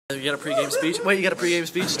You got a pregame speech? Wait, you got a pregame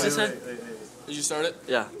speech to say? Did you start it?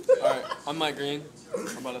 Yeah. Alright, I'm Mike Green.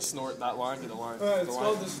 I'm about to snort that line. Get the line. Alright, it's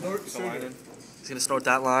called the snort Get the line in. He's gonna snort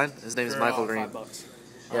that line. His name is Michael Green. $5.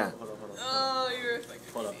 Yeah. Hold on. Oh, you're a fucking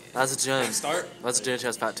Hold up. That's a James. Start? That's a James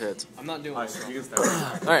has fat tits. I'm not doing this. You can start.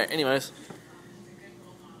 Alright, anyways.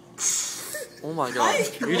 Oh my god.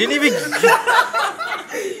 You didn't even. You're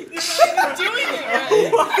not even doing it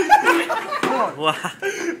right. Wow.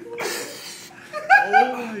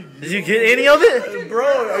 Did you get any of it? Bro,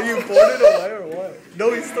 are you bored away or what?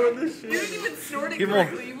 No, he's throwing this shit. You didn't even snort it Give more.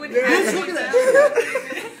 correctly. You wouldn't have look at that.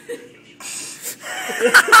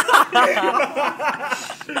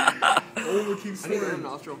 Oh, keep snorting.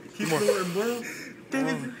 Keep snorting, bro.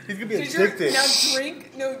 Dude, he's gonna be addicted. Now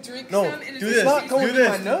drink No, some. And do it's this. just Do you-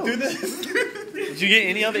 this. Do this. Did you get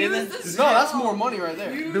any of it in there? Use the No, straw. that's more money right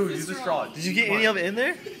there. Use Dude, the use a straw. straw. Did you get any of it in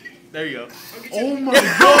there? There you go. I'll get Oh you- my god.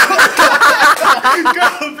 Go,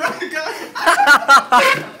 bro, go.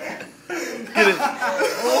 Get it.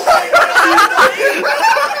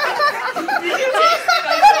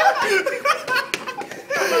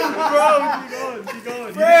 Bro, keep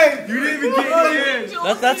going. Frank, you didn't even get in.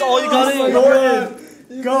 That's all you got in.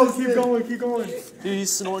 Go, keep going. Dude,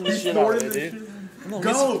 he's snorting this He's shit out of snorting it, this dude. shit. Come on,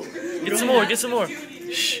 Go. get some more. Get some more.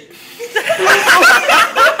 Shh.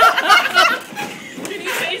 Can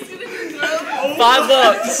you taste it in your throat?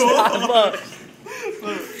 $5. $5.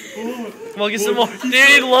 Come on, get some more. Dude,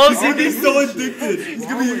 he loves He's gonna be it. so addicted.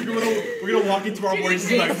 We're gonna walk into our morning.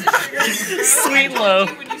 He's like, Sweet low.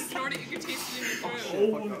 When you snort it, you can taste it in your throat. oh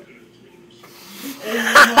my god.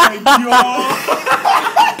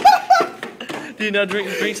 Dude, now drink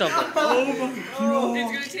something. Oh my god.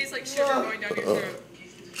 It's gonna taste like sugar going down your throat.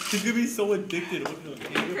 He's gonna be so addicted. For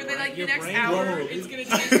the next brain hour, blow. it's gonna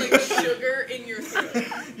taste like the sugar in your throat.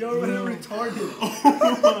 Yo, we're retarded.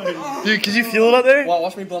 Oh Dude, could you feel it up there? Wow,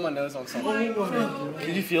 watch me blow my nose on something.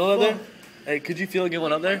 Could you feel it up there? Hey, could you feel it get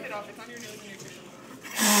one up there? Get off. It's on your nose and your my.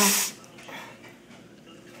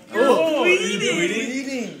 throat. Oh,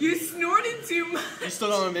 bleeding. You snorted too much. You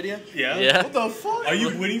still on video? Yeah? Yeah. What the fuck? Are you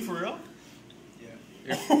bleeding for real?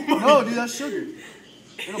 Yeah. No, dude, that's sugar.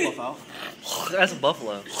 It'll buff out. That's a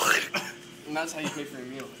buffalo. And that's how you pay for your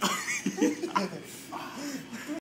meal.